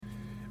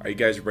Are you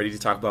guys ready to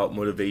talk about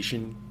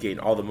motivation, gain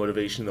all the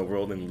motivation in the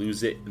world, and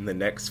lose it in the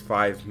next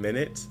 5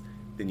 minutes?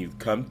 Then you've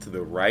come to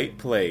the right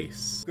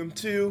place. Welcome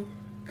to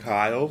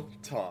Kyle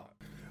Talk.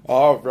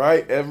 All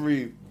right,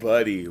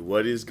 everybody,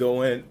 what is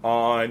going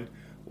on?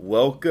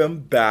 Welcome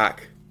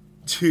back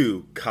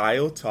to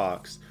Kyle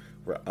Talks,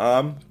 where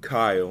I'm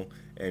Kyle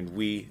and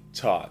we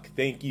talk.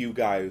 Thank you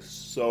guys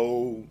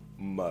so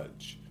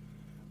much.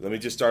 Let me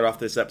just start off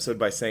this episode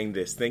by saying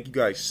this. Thank you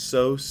guys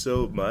so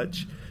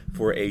much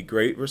for a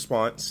great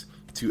response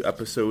to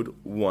episode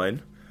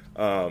 1.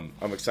 I'm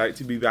excited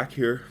to be back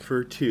here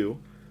for 2.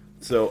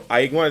 So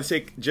I want to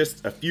take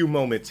just a few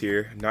moments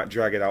here, not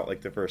drag it out like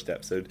the first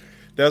episode.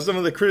 That was some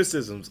of the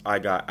criticisms I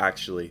got,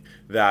 actually,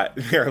 that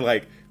they're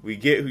like, we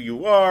get who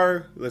you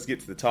are, let's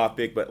get to the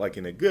topic, but like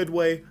in a good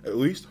way, at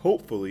least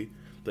hopefully,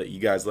 that you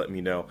guys let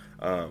me know.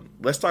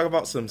 Let's talk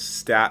about some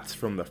stats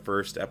from the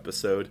first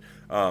episode.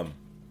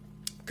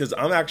 Because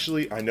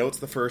I know it's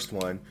the first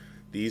one.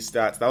 These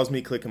stats, that was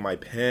me clicking my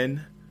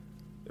pen.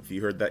 If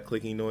you heard that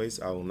clicking noise,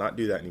 I will not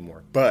do that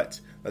anymore. But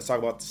let's talk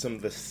about some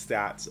of the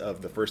stats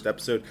of the first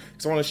episode.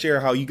 Because I want to share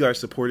how you guys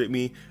supported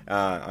me.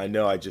 I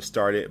know I just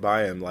started, but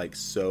I am like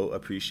so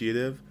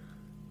appreciative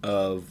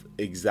of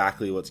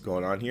exactly what's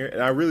going on here.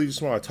 And I really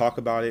just want to talk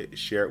about it,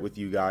 share it with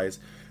you guys,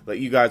 let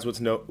you guys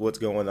what's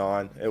going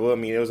on. It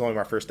was only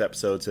my first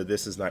episode, so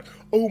this is not,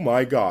 oh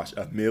my gosh,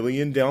 1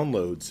 million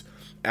downloads.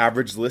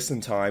 Average listen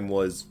time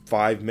was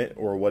 5 minutes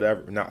or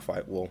whatever. Not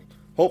 5, well,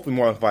 hopefully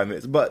more than 5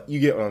 minutes, but you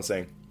get what I'm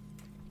saying.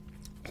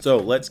 So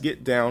let's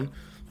get down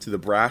to the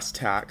brass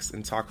tacks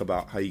and talk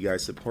about how you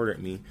guys supported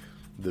me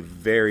the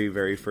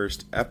very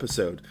first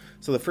episode.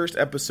 So the first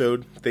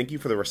episode, thank you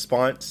for the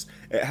response.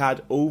 It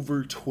had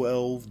over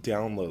 12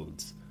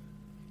 downloads.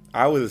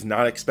 I was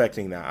not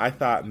expecting that. I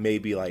thought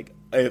maybe like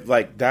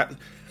that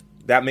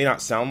may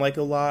not sound like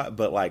a lot,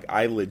 but like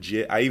I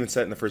even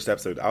said in the first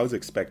episode, I was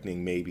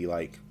expecting maybe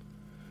like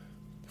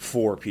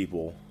 4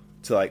 people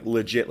to like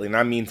legitly, and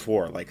I mean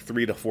 4, like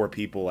 3 to 4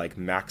 people like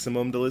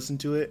maximum to listen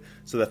to it.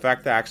 So the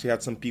fact that I actually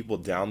had some people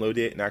download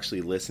it and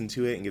actually listen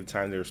to it and give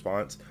time to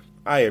response,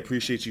 I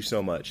appreciate you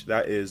so much.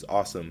 That is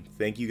awesome.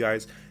 Thank you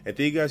guys. And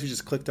thank you guys who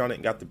just clicked on it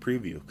and got the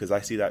preview, because I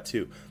see that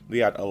too. We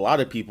had a lot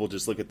of people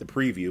just look at the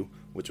preview,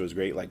 which was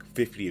great, like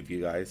 50 of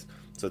you guys.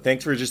 So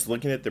thanks for just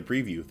looking at the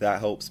preview.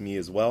 That helps me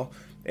as well.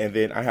 And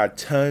then I had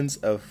tons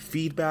of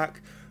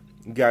feedback.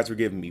 You guys were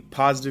giving me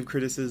positive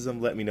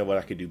criticism, let me know what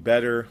I could do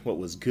better, what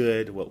was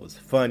good, what was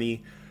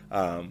funny.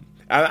 I'm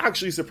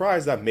actually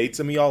surprised I made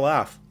some of y'all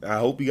laugh. I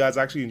hope you guys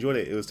actually enjoyed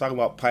it. It was talking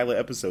about pilot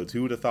episodes.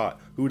 Who would have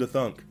thought? Who would have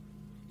thunk?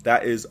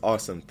 That is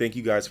awesome. Thank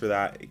you guys for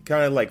that. It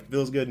kind of like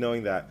feels good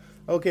knowing that,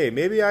 okay,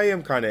 maybe I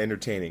am kind of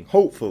entertaining.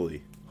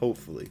 Hopefully.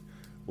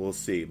 We'll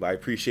see. But I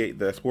appreciate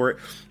the support.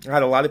 I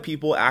had a lot of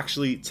people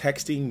actually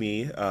texting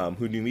me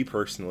who knew me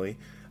personally,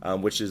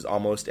 which is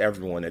almost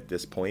everyone at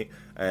this point.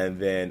 And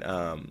then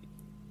I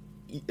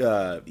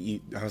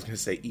was going to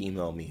say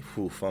email me.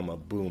 Oof, I'm a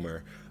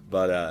boomer.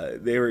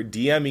 But they were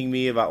DMing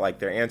me about like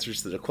their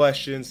answers to the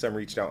questions. Some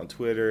reached out on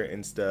Twitter,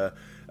 Insta.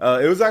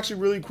 It was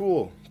actually really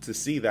cool to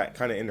see that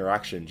kind of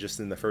interaction just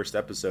in the first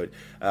episode.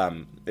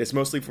 It's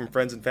mostly from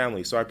friends and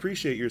family, so I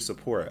appreciate your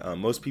support.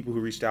 Most people who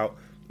reached out,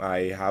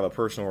 I have a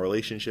personal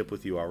relationship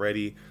with you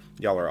already.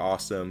 Y'all are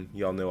awesome.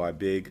 Y'all know I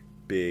big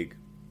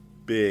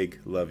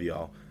love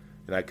y'all.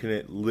 And I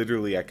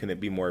couldn't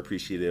be more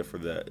appreciative for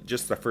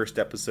the first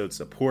episode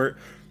support.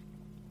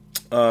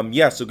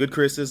 So good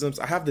criticisms.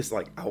 I have this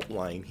like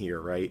outline here,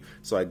 right?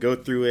 So I go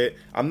through it.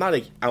 I'm not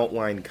an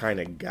outline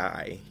kind of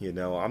guy, you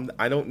know.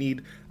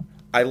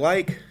 I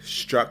like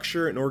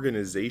structure and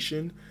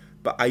organization,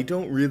 but I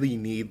don't really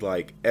need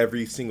like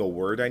every single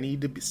word I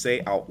need to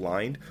say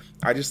outlined.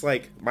 I just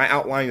like, my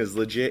outline is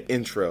legit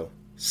intro.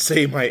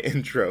 Say my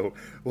intro.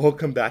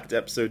 Welcome back to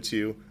episode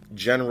 2.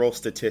 General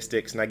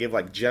statistics, and I give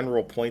like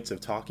general points of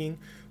talking,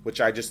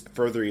 which I just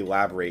further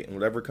elaborate, and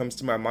whatever comes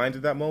to my mind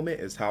at that moment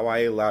is how I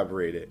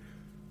elaborate it.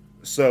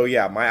 So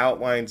yeah, my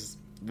outline's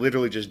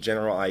literally just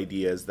general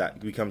ideas that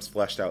becomes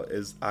fleshed out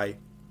as I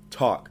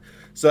talk.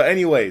 So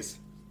anyways,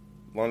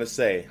 want to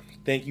say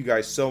thank you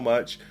guys so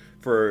much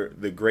for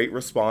the great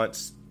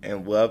response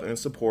and love and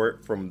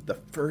support from the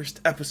first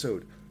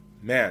episode.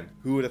 Man,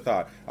 who would have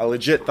thought? I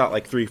legit thought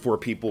like 3-4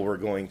 people were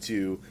going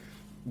to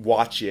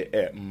watch it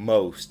at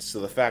most. So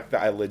the fact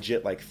that I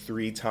legit like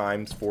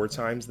 4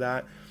 times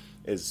that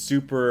is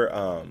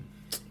super,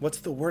 what's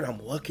the word I'm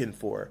looking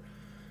for?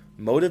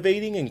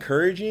 Motivating,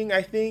 encouraging,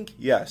 I think.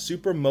 Yeah,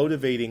 super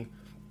motivating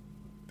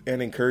and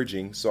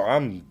encouraging. So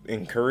I'm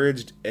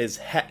encouraged as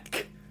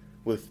heck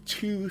with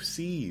 2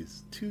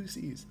 C's.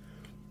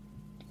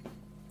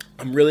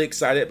 I'm really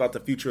excited about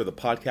the future of the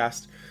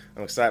podcast.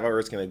 I'm excited about where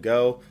it's going to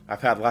go.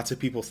 I've had lots of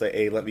people say,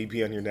 hey, let me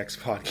be on your next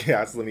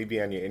podcast. Let me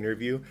be on your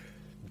interview.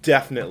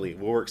 Definitely.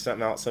 We'll work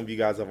something out. Some of you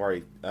guys have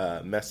already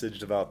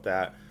messaged about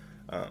that.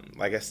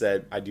 Like I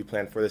said, I do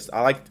plan for this.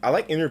 I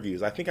like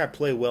interviews. I think I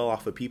play well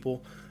off of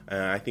people,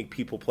 and I think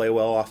people play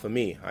well off of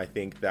me. I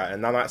think that,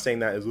 and I'm not saying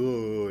that as,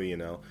 oh, you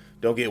know,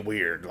 don't get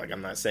weird. Like,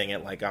 I'm not saying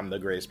it like I'm the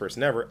greatest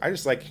person ever. I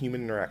just like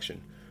human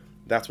interaction.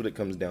 That's what it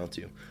comes down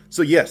to.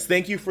 So yes,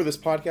 thank you for this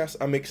podcast.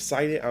 I'm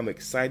excited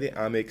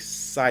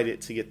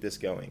to get this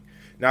going.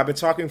 Now, I've been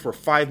talking for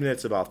 5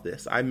 minutes about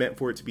this. I meant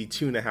for it to be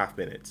 2.5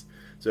 minutes.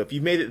 So if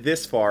you've made it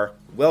this far,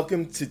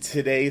 welcome to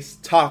today's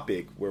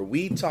topic, where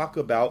we talk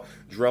about,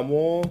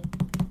 drumroll,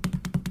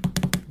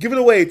 give it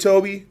away,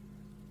 Toby.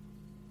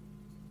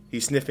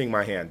 He's sniffing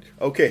my hand.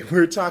 Okay,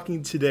 we're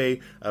talking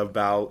today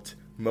about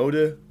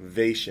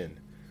motivation.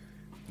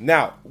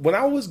 Now, when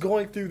I was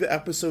going through the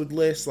episode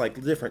list,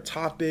 like different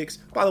topics,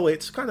 by the way,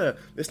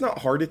 it's not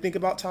hard to think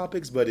about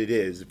topics, but it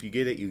is. If you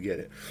get it, you get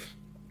it.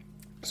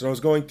 So I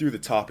was going through the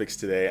topics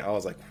today. I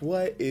was like,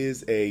 what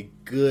is a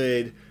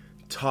good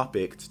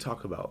topic to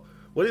talk about?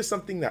 What is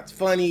something that's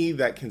funny,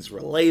 that is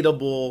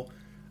relatable?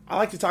 I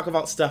like to talk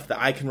about stuff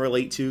that I can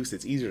relate to because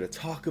it's easier to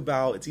talk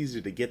about. It's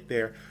easier to get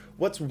there.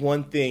 What's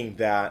one thing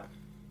that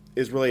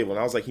is relatable? And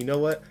I was like, you know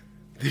what?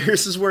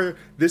 This is where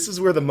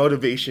the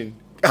motivation.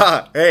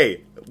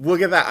 Hey,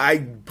 look at that. I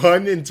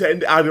pun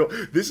intended.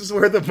 This is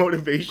where the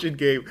motivation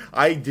came.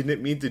 I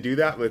didn't mean to do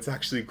that, but it's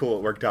actually cool.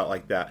 It worked out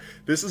like that.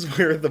 This is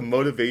where the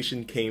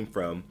motivation came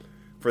from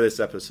for this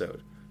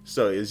episode.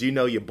 So, as you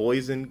know, your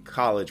boy's in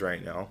college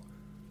right now,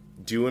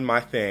 doing my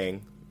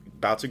thing,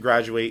 about to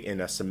graduate in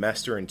a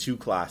semester and 2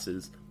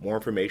 classes. More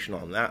information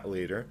on that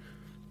later.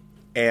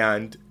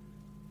 And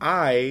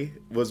I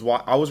was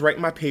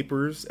writing my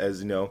papers,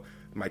 as you know,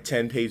 my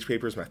 10-page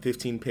papers, my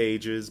 15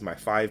 pages, my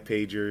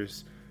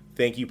 5-pagers.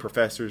 Thank you,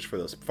 professors, for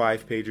those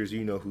 5-pagers.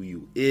 You know who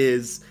you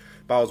is.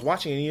 But I was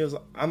watching, and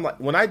I'm like,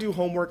 when I do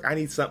homework, I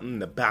need something in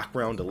the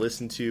background to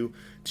listen to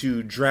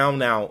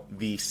drown out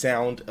the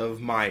sound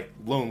of my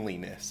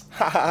loneliness.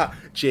 Haha,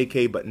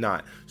 JK, but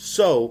not.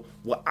 So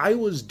what I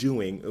was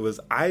doing was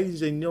I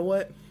said, you know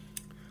what?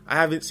 I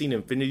haven't seen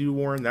Infinity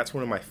War, and that's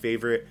one of my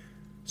favorite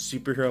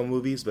superhero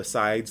movies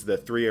besides the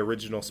 3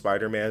 original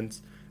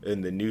Spider-Mans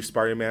and the new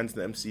Spider-Mans in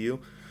the MCU.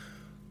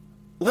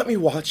 Let me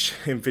watch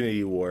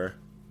Infinity War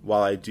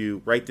while I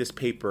write this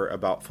paper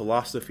about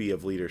philosophy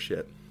of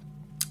leadership,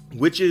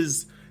 which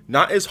is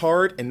not as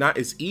hard and not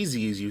as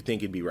easy as you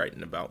think it'd be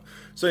writing about.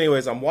 So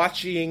anyways, I'm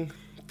watching.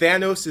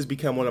 Thanos has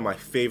become one of my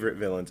favorite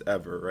villains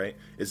ever, right?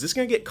 Is this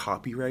going to get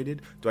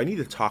copyrighted? Do I need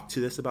to talk to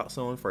this about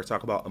someone before I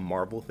talk about a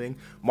Marvel thing?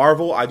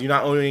 Marvel, I do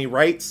not own any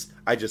rights.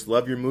 I just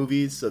love your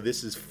movies. So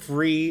this is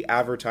free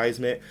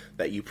advertisement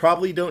that you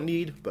probably don't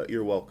need, but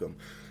you're welcome.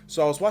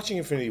 So I was watching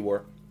Infinity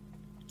War,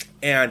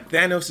 and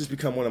Thanos has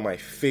become one of my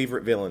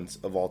favorite villains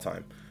of all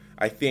time.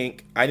 I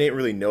think I didn't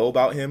really know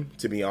about him,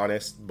 to be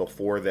honest,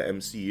 before the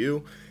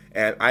MCU.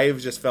 And I've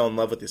just fell in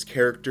love with his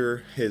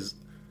character, his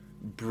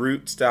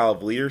brute style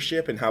of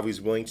leadership, and how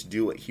he's willing to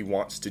do what he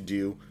wants to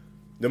do,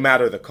 no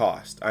matter the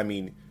cost. I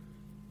mean,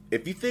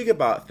 if you think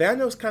about it,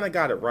 Thanos kind of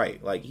got it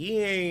right. Like, he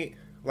ain't,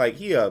 like,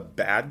 he a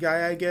bad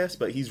guy, I guess,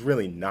 but he's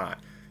really not.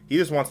 He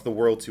just wants the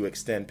world to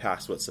extend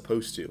past what's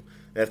supposed to.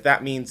 And if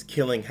that means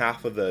killing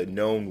half of the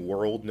known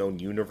world, known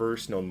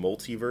universe, known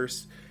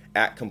multiverse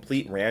at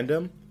complete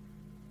random,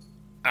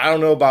 I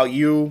don't know about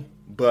you,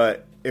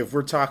 but if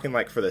we're talking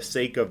like for the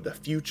sake of the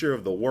future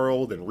of the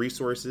world and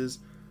resources,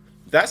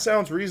 that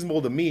sounds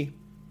reasonable to me.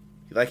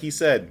 Like he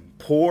said,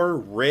 poor,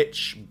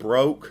 rich,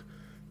 broke,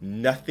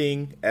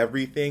 nothing,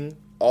 everything,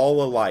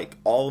 all alike,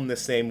 all in the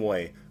same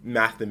way,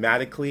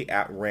 mathematically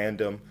at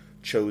random,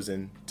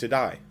 chosen to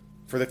die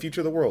for the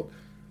future of the world.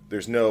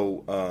 There's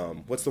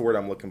no, what's the word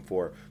I'm looking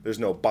for? There's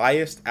no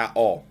bias at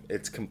all.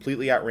 It's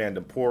completely at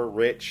random. Poor,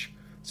 rich,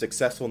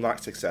 successful,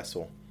 not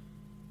successful.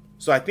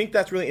 So I think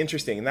that's really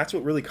interesting, and that's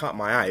what really caught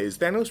my eye. Is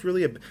Thanos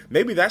really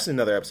maybe that's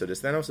another episode.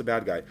 Is Thanos a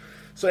bad guy?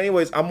 So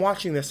anyways, I'm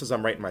watching this as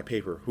I'm writing my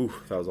paper. Whew,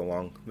 that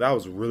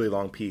was a really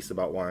long piece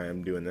about why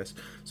I'm doing this.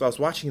 So I was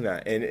watching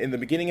that, and in the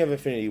beginning of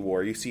Infinity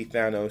War, you see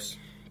Thanos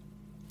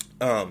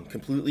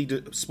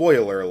completely,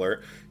 spoiler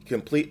alert,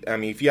 I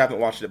mean, if you haven't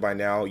watched it by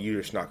now,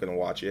 you're just not going to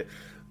watch it.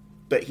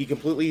 But he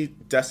completely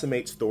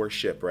decimates Thor's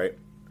ship, right?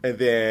 And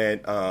then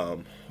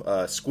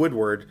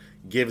Squidward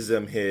gives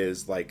him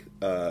his, like,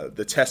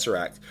 the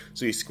Tesseract.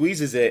 So he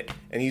squeezes it,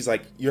 and he's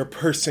like, "Your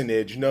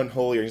personage, none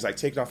holier." And he's like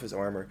taking off his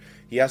armor.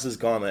 He has his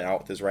gauntlet out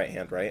with his right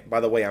hand, right? By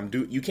the way,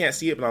 you can't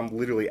see it, but I'm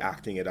literally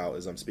acting it out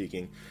as I'm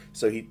speaking.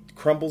 So he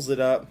crumbles it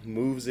up,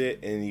 moves it,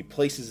 and he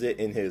places it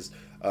in his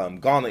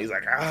gauntlet. He's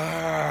like,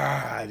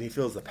 "Ah!" And he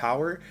feels the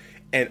power.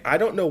 And I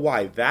don't know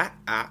why that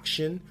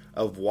action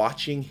of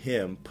watching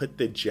him put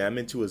the gem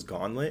into his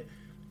gauntlet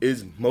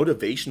is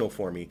motivational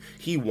for me.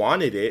 He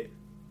wanted it.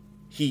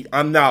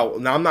 I'm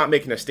not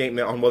making a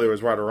statement on whether it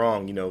was right or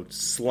wrong, you know,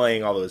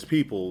 slaying all those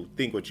people,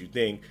 think what you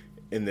think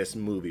in this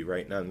movie,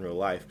 right? Not in real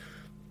life.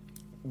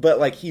 But,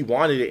 like, he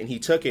wanted it, and he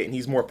took it, and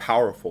he's more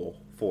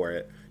powerful for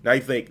it. Now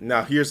you think,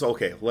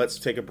 okay, let's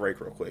take a break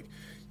real quick.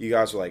 You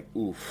guys are like,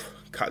 oof,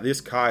 this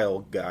Kyle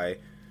guy,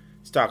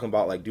 he's talking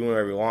about, like, doing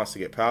whatever he wants to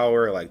get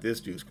power. Like, this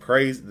dude's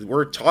crazy.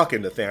 We're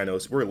talking to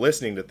Thanos. We're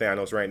listening to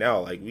Thanos right now.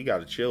 Like, we got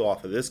to chill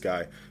off of this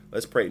guy.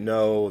 Let's pray.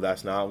 No,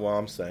 that's not what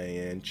I'm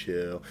saying.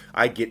 Chill.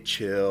 I get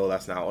chill.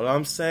 That's not what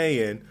I'm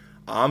saying.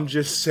 I'm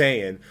just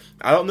saying.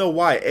 I don't know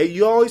why.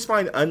 You always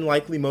find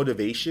unlikely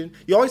motivation.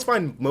 You always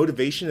find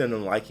motivation in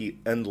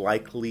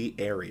unlikely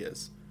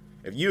areas.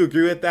 If you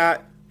agree with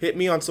that, hit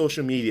me on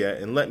social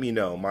media and let me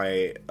know.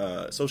 My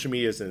social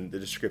media is in the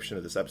description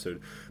of this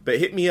episode. But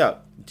hit me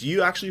up. Do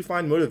you actually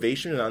find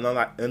motivation in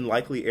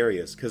unlikely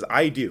areas? Because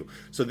I do.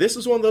 So this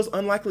is one of those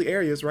unlikely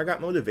areas where I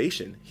got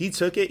motivation. He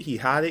took it. He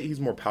had it. He's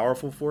more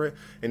powerful for it.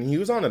 And he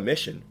was on a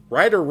mission.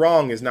 Right or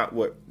wrong is not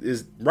what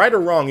is right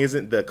or wrong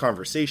isn't the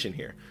conversation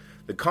here.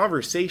 The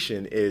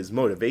conversation is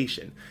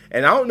motivation.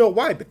 And I don't know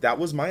why, but that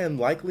was my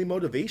unlikely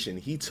motivation.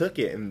 He took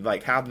it and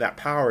like having that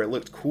power. It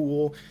looked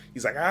cool.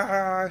 He's like,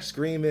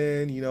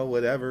 screaming,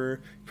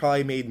 whatever.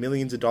 Probably made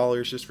millions of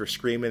dollars just for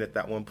screaming at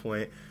that one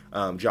point.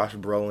 Josh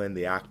Brolin,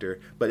 the actor.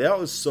 But that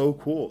was so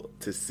cool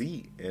to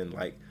see. And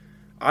like,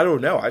 I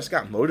don't know. I just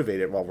got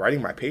motivated while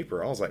writing my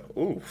paper. I was like,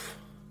 oof,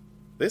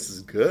 this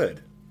is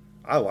good.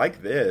 I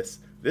like this.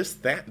 This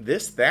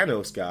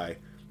Thanos guy,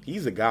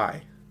 he's a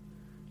guy.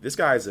 This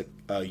guy is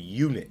a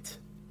unit,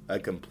 a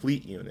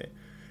complete unit.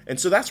 And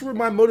so that's where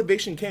my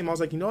motivation came. I was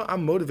like,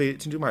 I'm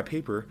motivated to do my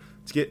paper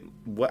to get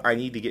what I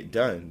need to get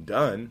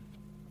done,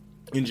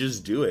 and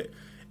just do it.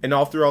 And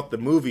all throughout the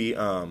movie,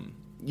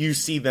 you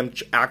see them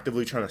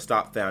actively trying to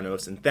stop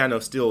Thanos, and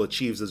Thanos still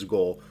achieves his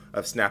goal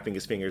of snapping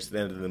his fingers at the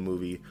end of the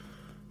movie.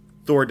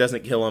 Thor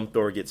doesn't kill him.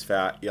 Thor gets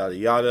fat, yada,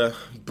 yada.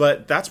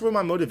 But that's where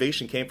my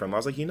motivation came from. I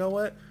was like, you know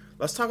what?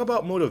 Let's talk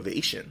about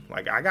motivation.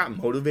 Like, I got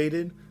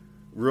motivated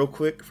real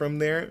quick from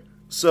there.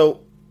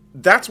 So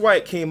that's why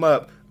it came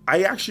up.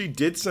 I actually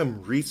did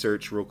some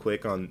research real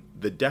quick on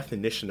the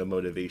definition of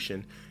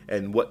motivation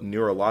and what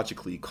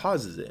neurologically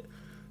causes it.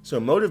 So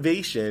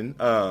motivation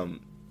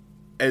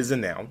is a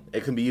noun.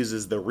 It can be used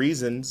as the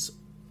reason,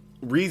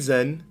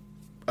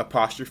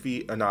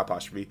 apostrophe, not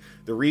apostrophe,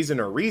 the reason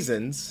or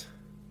reasons,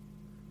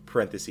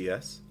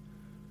 parenthesis,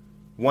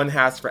 one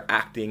has for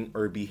acting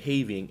or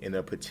behaving in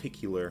a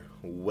particular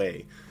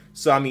way.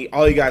 So,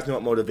 all you guys know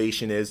what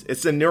motivation is.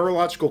 It's a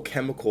neurological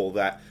chemical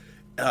that,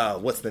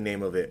 what's the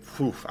name of it?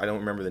 I don't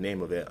remember the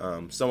name of it.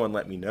 Someone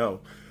let me know.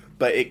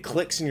 But it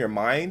clicks in your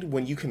mind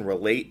when you can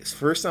relate.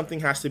 First, something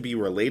has to be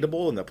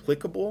relatable and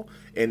applicable.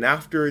 And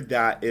after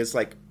that is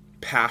like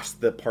past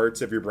the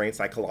parts of your brain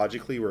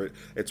psychologically where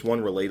it's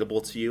one,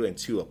 relatable to you, and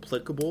two,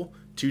 applicable.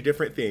 Two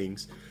different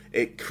things.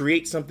 It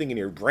creates something in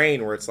your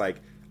brain where it's like,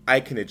 I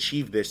can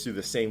achieve this through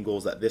the same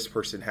goals that this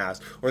person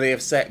has, or they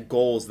have set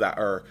goals that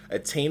are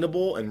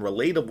attainable and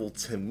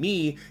relatable to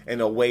me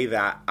in a way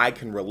that I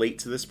can relate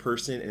to this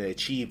person and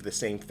achieve the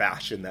same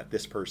fashion that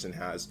this person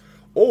has,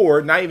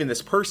 or not even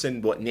this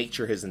person, what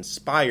nature has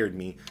inspired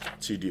me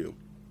to do.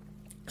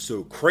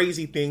 So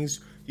crazy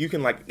things, you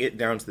can like get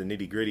down to the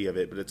nitty gritty of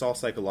it, but it's all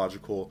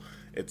psychological.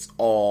 It's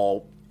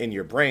all in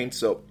your brain.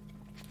 So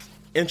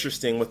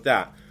interesting with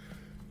that.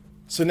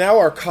 So now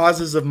our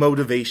causes of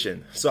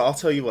motivation. So I'll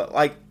tell you what,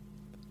 like,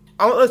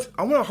 I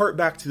want to hark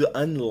back to the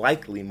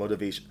unlikely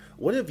motivation.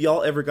 What have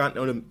y'all ever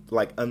gotten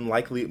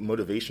unlikely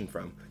motivation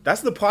from? That's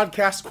the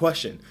podcast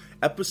question.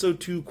 Episode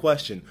 2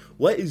 question.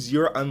 What is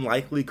your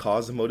unlikely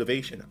cause of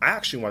motivation? I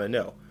actually want to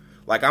know.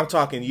 Like, I'm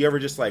talking, you ever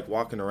just like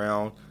walking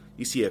around,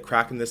 you see a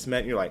crack in the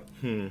cement, and you're like,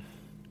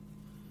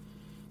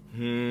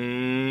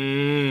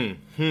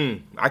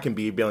 I can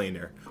be a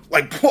billionaire.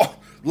 Like, whoa,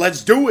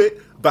 let's do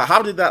it. But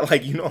how did that,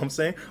 like, you know what I'm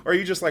saying? Or are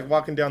you just like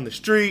walking down the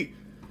street,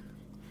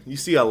 you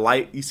see a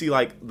light, you see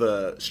like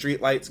the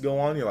street lights go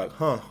on, you're like,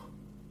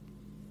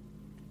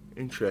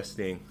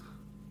 interesting.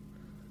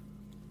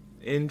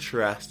 I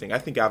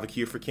think I have a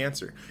cure for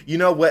cancer.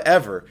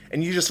 Whatever.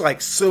 And you're just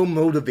like so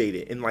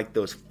motivated in like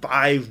those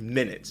 5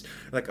 minutes.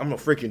 Like, I'm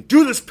gonna freaking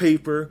do this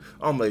paper.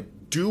 I'm gonna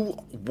do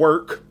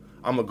work.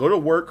 I'm gonna go to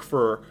work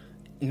for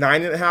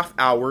 9.5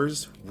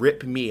 hours.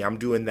 Rip me. I'm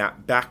doing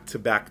that back to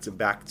back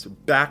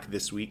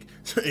this week.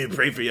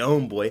 Pray for your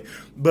own boy.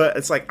 But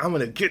it's like, I'm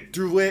going to get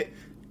through it.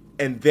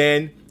 And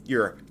then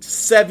you're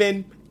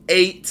 7,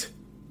 8,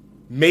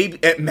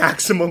 maybe at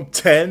maximum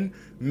 10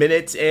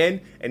 minutes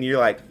in. And you're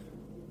like,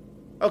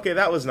 okay,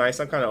 that was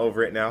nice. I'm kind of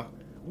over it now.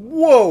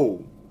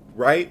 Whoa.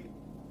 Right?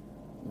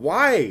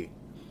 Why?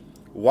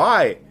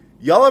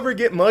 Y'all ever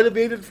get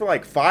motivated for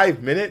like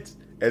 5 minutes?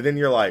 And then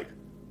you're like,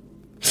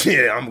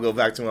 yeah, I'm gonna go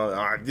back to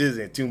my. This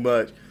isn't too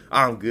much.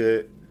 I'm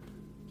good.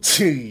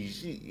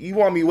 You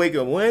want me to wake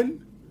up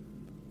when?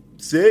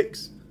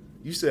 6?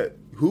 You said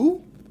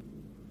who?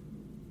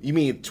 You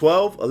mean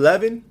 12,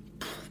 11?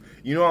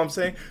 You know what I'm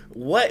saying?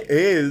 What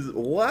is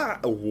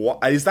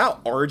that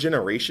our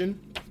generation?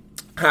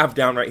 I have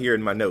down right here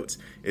in my notes.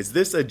 Is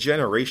this a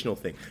generational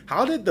thing?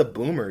 How did the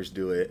boomers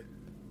do it?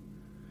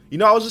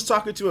 I was just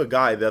talking to a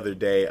guy the other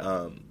day,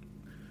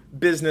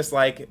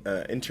 business-like,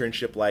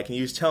 internship-like, and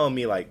he was telling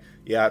me, like,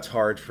 yeah, it's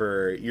hard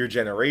for your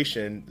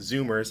generation,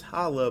 Zoomers,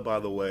 holla, by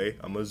the way,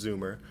 I'm a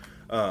Zoomer,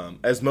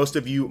 as most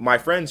of you, my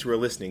friends who are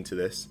listening to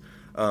this,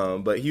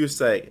 but he was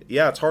saying,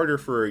 yeah, it's harder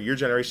for your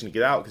generation to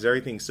get out because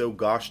everything's so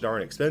gosh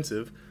darn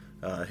expensive,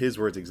 his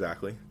words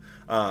exactly,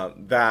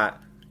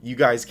 that you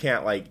guys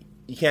can't, like,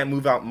 you can't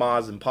move out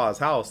Ma's and Pa's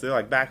house. They're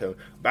like, back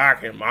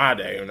in my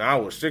day, when I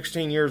was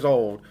 16 years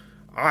old,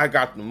 I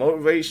got the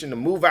motivation to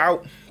move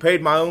out,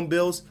 paid my own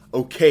bills.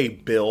 Okay,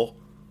 Bill.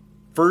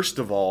 First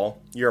of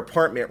all, your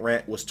apartment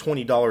rent was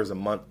 $20 a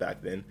month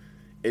back then.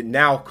 It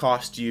now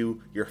costs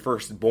you your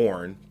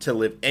firstborn to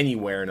live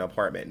anywhere in an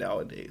apartment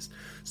nowadays.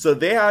 So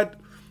they had,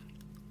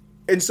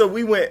 and so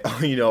we went,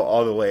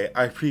 all the way.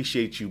 I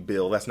appreciate you,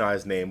 Bill. That's not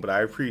his name, but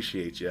I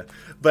appreciate you.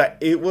 But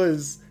it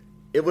was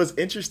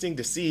interesting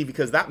to see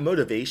because that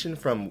motivation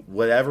from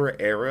whatever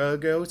era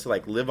ago to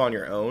like live on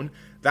your own,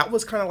 that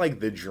was kind of like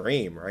the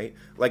dream, right?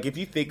 Like if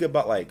you think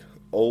about like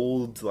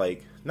old,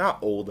 like not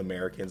old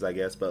Americans, I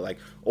guess, but like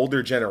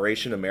older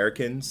generation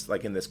Americans,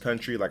 like in this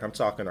country, like I'm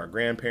talking our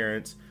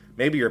grandparents,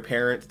 maybe your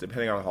parents,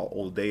 depending on how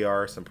old they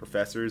are, some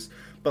professors,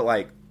 but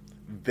like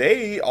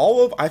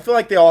I feel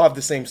like they all have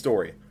the same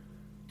story.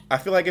 I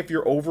feel like if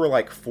you're over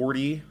like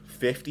 40,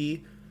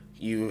 50,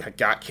 you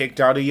got kicked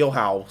out of your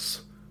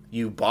house,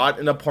 you bought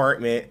an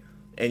apartment,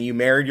 and you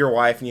married your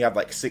wife, and you have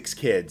like 6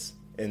 kids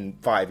in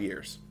 5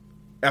 years.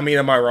 I mean,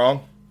 am I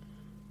wrong?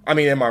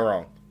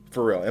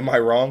 For real, am I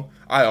wrong?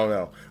 I don't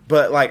know.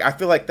 But like, I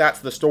feel like that's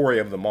the story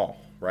of them all,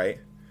 right?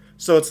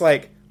 So it's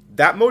like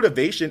that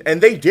motivation,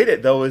 and they did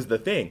it though is the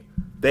thing.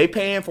 They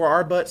paying for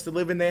our butts to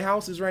live in their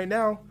houses right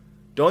now.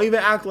 Don't even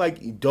act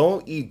like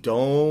don't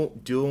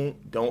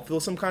feel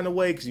some kind of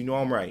way because you know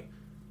I'm right.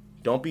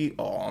 Don't be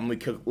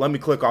let me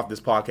click off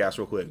this podcast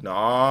real quick.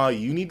 Nah,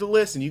 you need to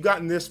listen. You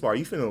gotten this far.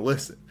 You finna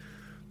listen.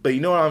 But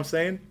you know what I'm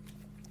saying?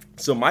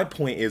 So my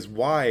point is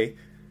why.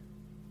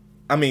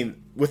 I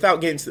mean, without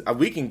getting to,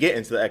 we can get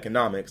into the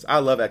economics. I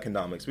love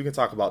economics. We can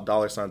talk about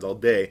dollar signs all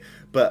day,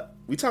 but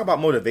we talk about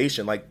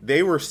motivation. Like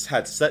they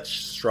had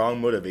such strong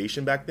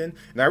motivation back then,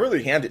 and I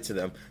really hand it to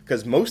them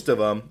because most of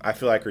them I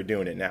feel like are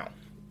doing it now.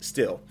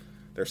 Still,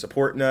 they're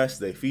supporting us.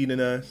 They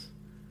feeding us.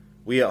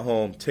 We at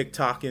home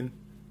TikToking.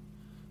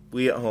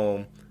 We at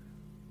home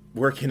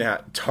working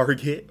at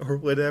Target or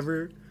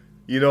whatever.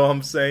 You know what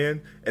I'm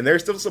saying? And they're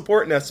still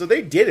supporting us. So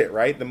they did it,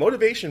 right? The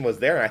motivation was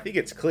there, and I think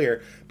it's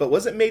clear. But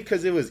was it made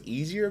because it was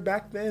easier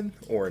back then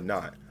or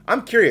not?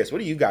 I'm curious. What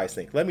do you guys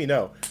think? Let me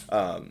know.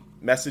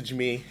 Message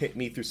me. Hit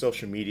me through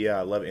social media.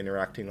 I love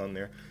interacting on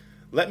there.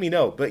 Let me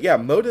know. But yeah,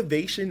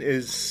 motivation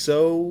is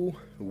so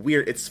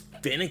weird. It's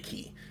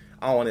finicky,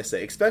 I want to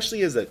say.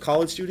 Especially as a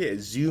college student at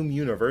Zoom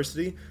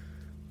University.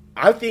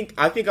 I think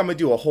I'm going to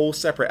do a whole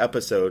separate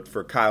episode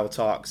for Kyle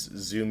Talks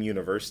Zoom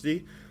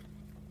University.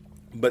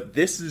 But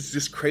this is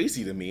just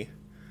crazy to me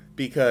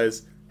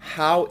because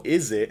how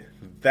is it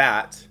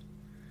that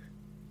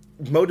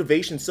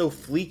motivation's so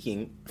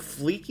fleeting?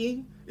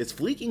 Is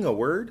fleeting a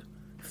word?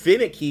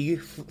 Finicky,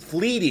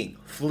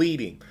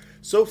 fleeting.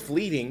 So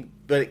fleeting,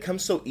 but it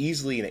comes so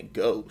easily and it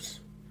goes.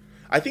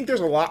 I think there's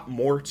a lot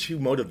more to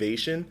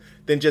motivation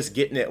than just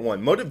getting it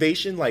one.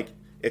 Motivation, like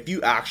if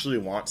you actually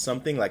want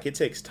something, like it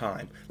takes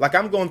time. Like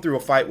I'm going through a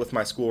fight with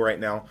my school right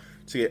now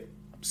to get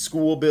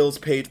school bills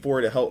paid for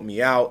to help me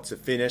out to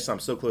finish. I'm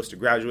so close to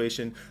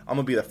graduation. I'm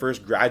gonna be the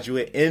first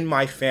graduate in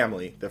my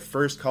family, the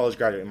first college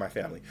graduate in my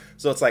family.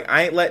 So it's like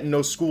I ain't letting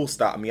no school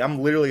stop me. I'm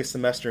literally a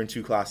semester and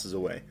 2 classes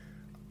away.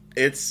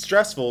 It's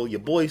stressful, you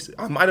boys.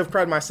 I might have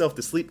cried myself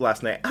to sleep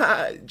last night.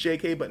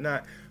 JK, but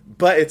not.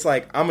 But it's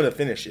like I'm gonna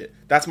finish it.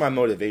 That's my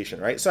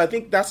motivation, right? So I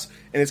think and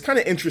it's kind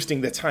of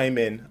interesting the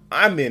time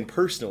I'm in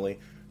personally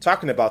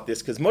talking about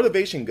this because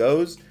motivation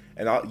goes,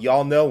 and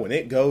y'all know when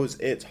it goes,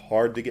 it's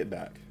hard to get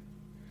back.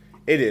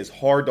 It is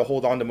hard to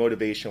hold on to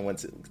motivation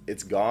once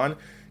it's gone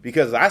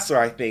because that's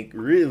where I think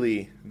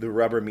really the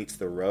rubber meets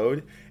the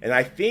road. And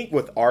I think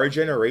with our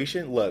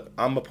generation, look,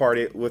 I'm a part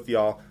of it with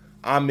y'all.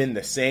 I'm in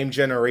the same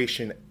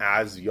generation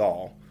as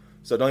y'all.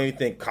 So don't even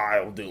think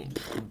Kyle, dude,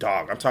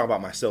 dog. I'm talking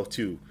about myself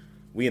too.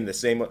 We in the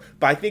same. But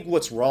I think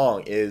what's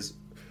wrong is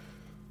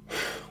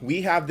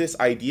we have this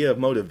idea of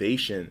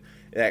motivation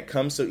that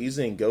comes so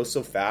easily and goes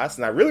so fast.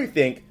 And I really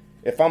think,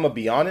 if I'm going to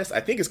be honest,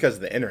 I think it's because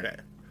of the internet.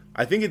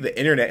 I think the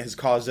internet has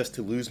caused us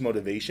to lose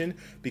motivation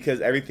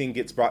because everything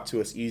gets brought to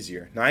us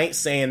easier. Now, I ain't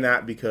saying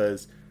that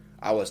because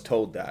I was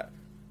told that.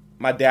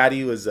 My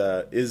daddy is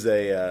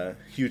a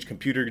huge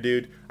computer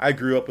dude. I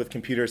grew up with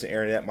computers and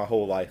internet my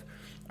whole life.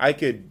 I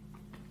could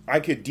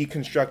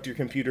deconstruct your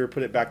computer,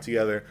 put it back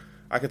together.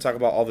 I could talk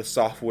about all the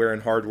software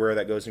and hardware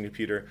that goes in a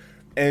computer.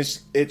 And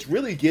it's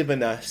really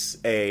given us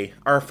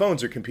our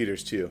phones are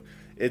computers too.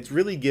 It's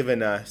really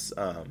given us,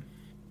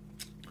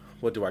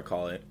 what do I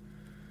call it?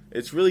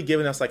 It's really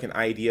given us like an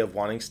idea of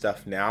wanting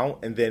stuff now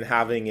and then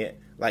having it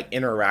like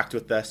interact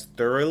with us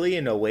thoroughly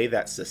in a way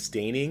that's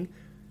sustaining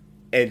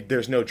and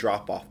there's no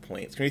drop-off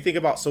points. When you think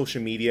about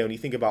social media, when you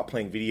think about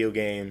playing video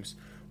games,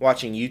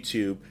 watching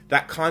YouTube,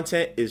 that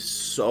content is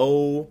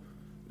so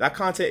like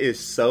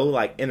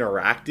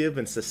interactive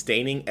and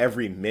sustaining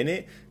every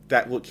minute.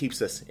 That what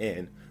keeps us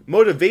in.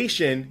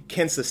 Motivation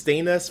can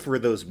sustain us for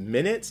those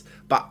minutes,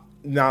 but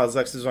now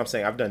this is what I'm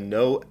saying. I've done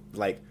no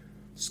like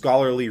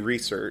scholarly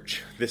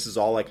research. This is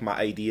all like my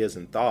ideas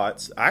and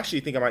thoughts. I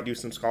actually think I might do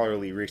some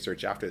scholarly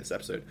research after this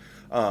episode,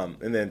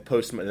 and then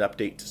post an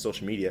update to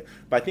social media.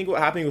 But I think what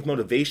happening with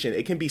motivation,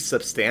 it can be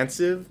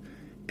substantive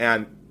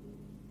and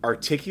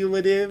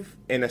articulative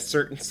in a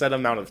certain set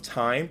amount of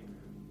time,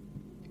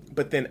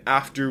 But then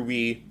after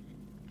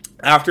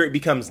it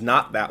becomes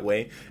not that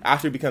way,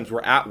 after it becomes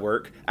we're at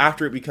work,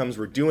 after it becomes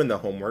we're doing the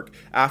homework,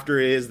 after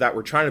it is that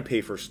we're trying to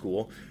pay for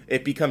school,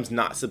 it becomes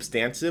not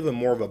substantive and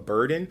more of a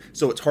burden.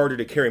 So it's harder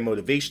to carry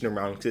motivation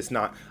around because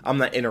I'm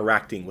not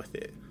interacting with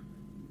it.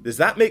 Does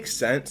that make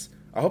sense?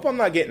 I hope I'm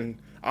not getting,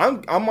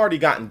 I'm already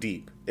gotten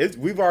deep.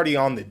 We've already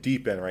on the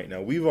deep end right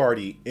now. We've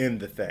already in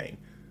the thing.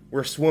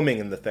 We're swimming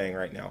in the thing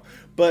right now.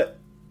 But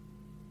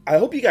I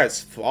hope you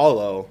guys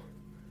follow.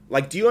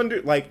 Like, do you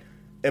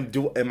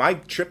am I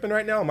tripping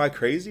right now? Am I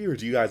crazy, or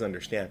do you guys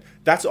understand?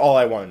 That's all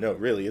I want to know,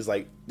 really, is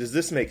like, does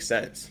this make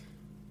sense?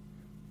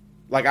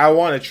 Like, I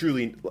want to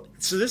truly,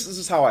 so this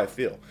is how I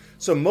feel.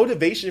 So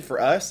motivation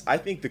for us, I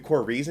think the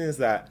core reason is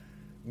that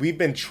we've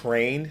been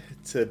trained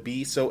to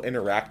be so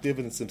interactive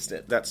and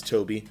substantive. That's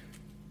Toby.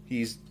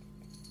 He's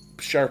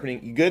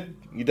sharpening. You good?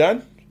 You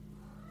done?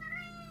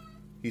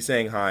 He's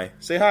saying hi.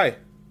 Say hi.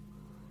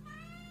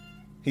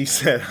 He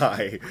said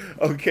hi.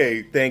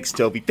 Okay, thanks,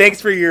 Toby. Thanks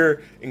for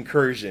your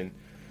incursion.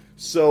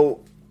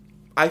 So,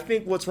 I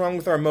think what's wrong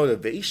with our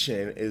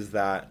motivation is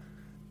that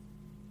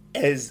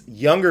as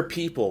younger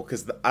people,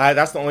 because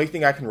that's the only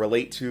thing I can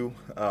relate to,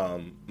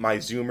 my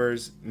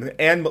Zoomers,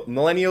 and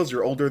millennials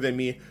are older than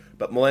me,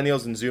 but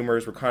millennials and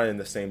Zoomers were kind of in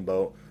the same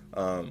boat.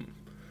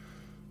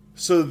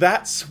 So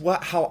that's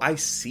how I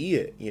see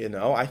it, you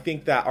know? I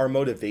think that our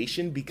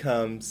motivation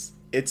becomes,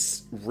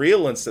 it's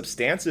real and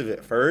substantive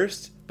at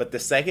first, but the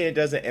second it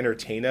doesn't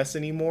entertain us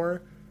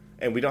anymore,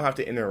 and we don't have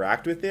to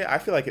interact with it, I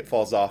feel like it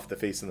falls off the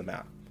face of the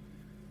map.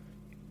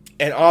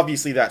 And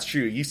obviously that's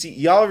true.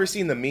 Y'all ever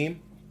seen the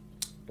meme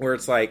where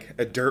it's like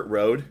a dirt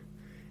road,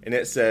 and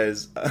it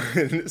says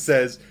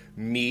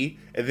me,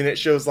 and then it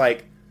shows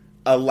like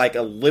a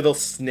little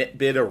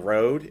snippet of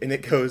road, and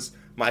it goes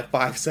my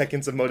 5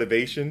 seconds of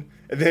motivation,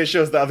 and then it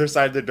shows the other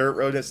side of the dirt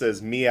road, and it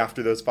says me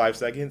after those 5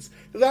 seconds.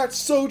 That's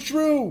so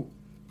true.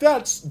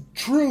 That's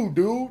true,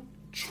 dude.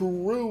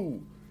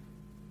 True.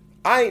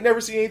 I ain't never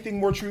seen anything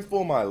more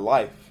truthful in my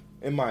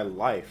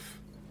life.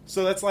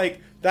 So that's like,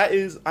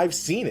 I've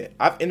seen it.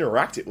 I've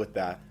interacted with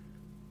that.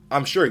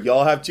 I'm sure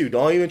y'all have too.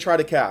 Don't even try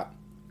to cap.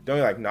 Don't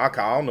be like, nah,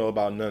 Kyle, I don't know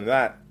about none of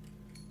that.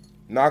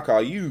 Nah,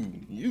 Kyle,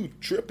 you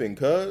tripping,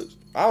 cuz.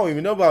 I don't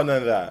even know about none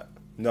of that.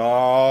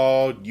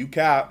 No, you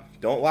cap.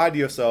 Don't lie to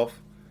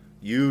yourself.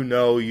 You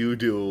know you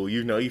do.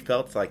 You know you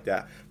felt like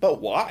that.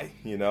 But why,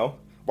 you know?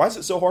 Why is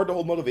it so hard to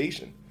hold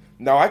motivation?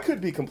 Now, I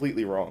could be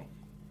completely wrong.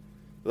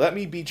 Let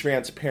me be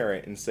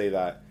transparent and say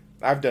that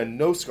I've done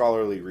no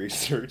scholarly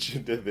research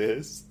into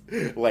this,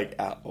 like,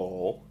 at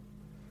all.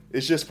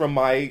 It's just from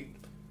my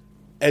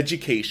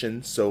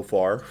education so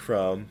far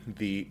from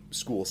the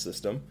school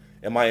system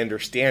and my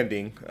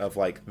understanding of,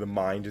 like, the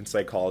mind and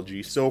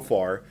psychology so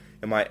far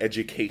in my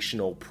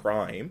educational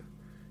prime,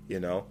 you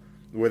know,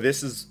 where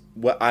this is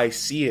what I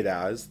see it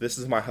as. This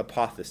is my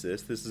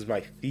hypothesis. This is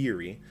my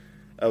theory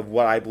of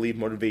what I believe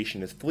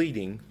motivation is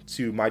fleeting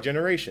to my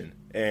generation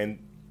and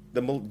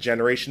the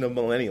generation of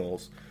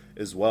millennials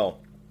as well.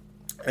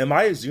 Am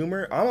I a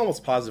Zoomer? I'm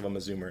almost positive I'm a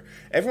Zoomer.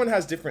 Everyone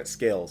has different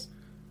scales.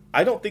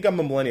 I don't think I'm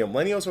a millennial.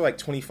 Millennials are like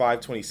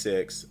 25,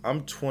 26.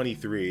 I'm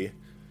 23.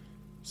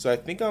 So I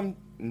think I'm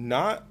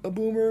not a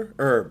boomer.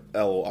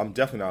 I'm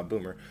definitely not a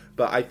boomer.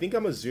 But I think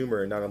I'm a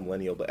Zoomer and not a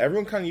millennial. But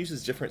everyone kind of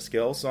uses different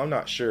scales, so I'm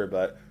not sure.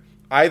 But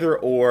either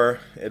or,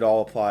 it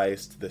all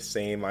applies to the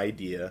same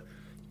idea,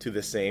 to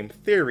the same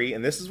theory.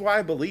 And this is why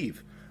I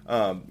believe.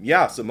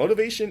 So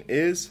motivation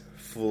is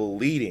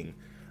fleeting.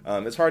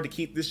 It's hard to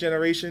keep this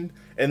generation.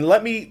 And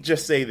let me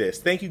just say this.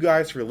 Thank you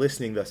guys for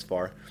listening thus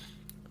far.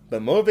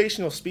 But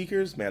motivational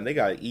speakers, man, they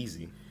got it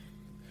easy.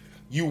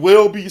 You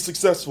will be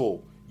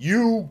successful.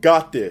 You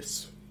got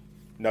this.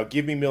 Now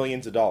give me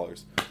millions of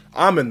dollars.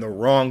 I'm in the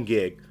wrong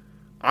gig.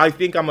 I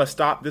think I'm going to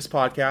stop this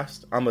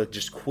podcast. I'm going to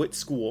just quit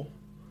school.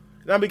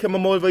 And I'll become a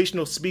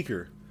motivational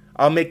speaker.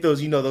 I'll make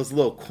those, those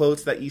little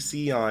quotes that you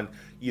see on,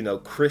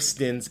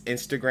 Kristen's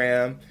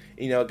Instagram.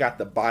 It got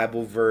the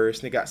Bible verse,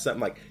 and it got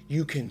something like,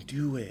 you can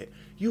do it.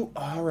 You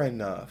are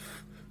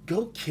enough.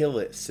 Go kill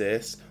it,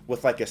 sis.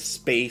 With like a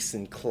space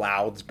and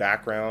clouds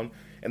background,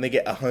 and they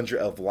get 100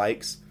 of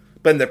likes.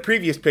 But in the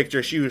previous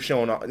picture, she was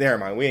showing off. Never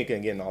mind, we ain't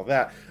gonna get into all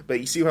that. But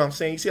you see what I'm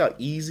saying? You see how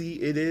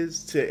easy it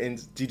is to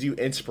do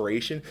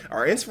inspiration?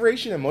 Are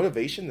inspiration and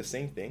motivation the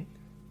same thing?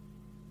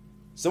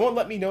 Someone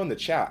let me know in the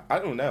chat. I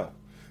don't know.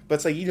 But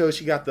it's like,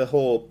 she got the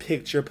whole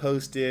picture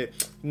posted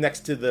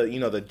next to the,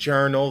 the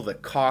journal, the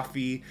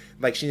coffee.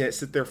 Like, she didn't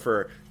sit there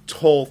for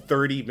whole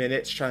 30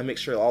 minutes trying to make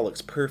sure it all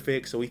looks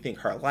perfect. So we think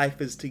her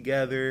life is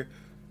together.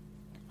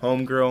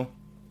 Homegirl,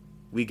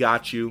 we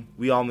got you.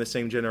 We all in the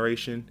same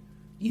generation.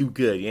 You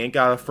good. You ain't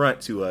got a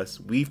front to us.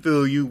 We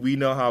feel you. We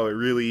know how it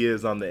really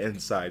is on the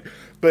inside.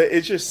 But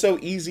it's just so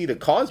easy to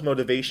cause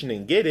motivation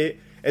and get it.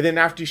 And then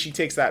after she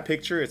takes that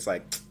picture, it's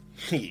like,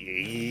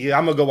 yeah,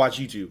 I'm going to go watch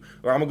YouTube.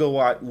 Or I'm going to go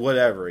watch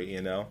whatever, I'm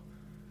going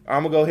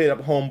to go hit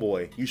up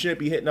Homeboy. You shouldn't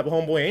be hitting up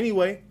Homeboy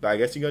anyway. But I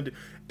guess you're going to do.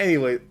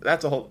 Anyway,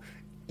 that's a whole.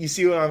 You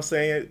see what I'm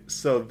saying?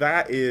 So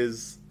that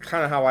is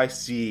kind of how I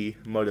see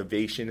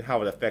motivation,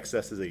 how it affects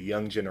us as a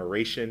young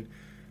generation,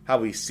 how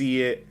we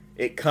see it.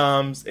 It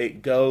comes,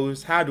 it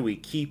goes. How do we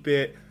keep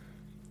it?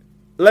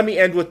 Let me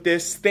end with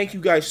this. Thank you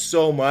guys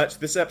so much.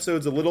 This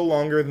episode's a little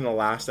longer than the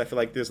last. I feel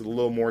like there's a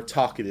little more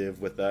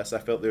talkative with us. I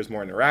felt there's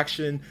more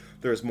interaction.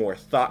 There's more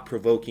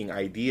thought-provoking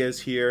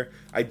ideas here.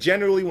 I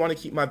generally want to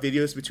keep my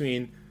videos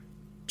between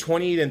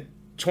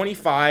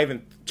 25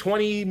 and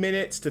 20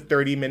 minutes to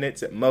 30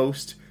 minutes at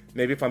most.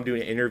 Maybe if I'm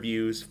doing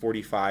interviews,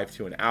 45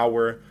 to an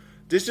hour.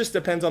 This just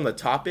depends on the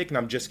topic, and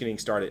I'm just getting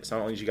started, so I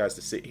don't need you guys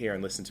to sit here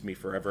and listen to me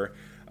forever,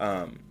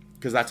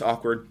 because that's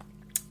awkward.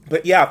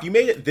 But yeah, if you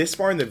made it this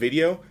far in the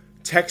video,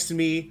 text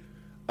me,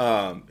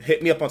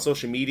 hit me up on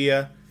social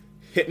media,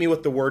 hit me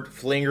with the word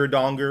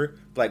flingerdonger,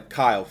 like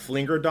Kyle,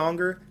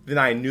 flingerdonger, then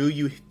I knew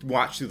you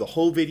watched through the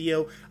whole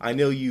video. I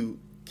know you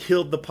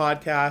killed the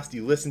podcast,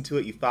 you listened to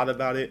it, you thought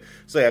about it.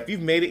 So yeah, if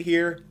you've made it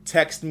here,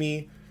 text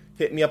me,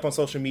 hit me up on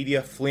social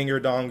media,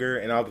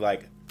 flingerdonger, and I'll be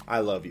like, I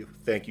love you.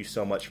 Thank you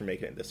so much for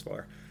making it this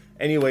far.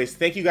 Anyways,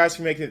 thank you guys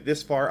for making it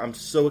this far. I'm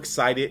so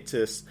excited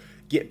to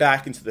get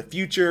back into the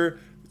future.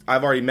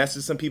 I've already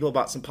messaged some people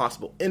about some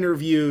possible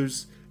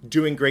interviews,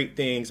 doing great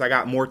things. I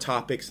got more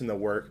topics in the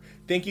work.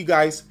 Thank you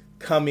guys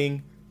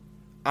coming.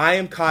 I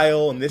am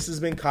Kyle, and this has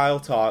been Kyle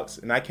Talks,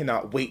 and I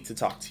cannot wait to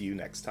talk to you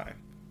next time.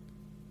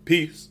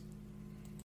 Peace.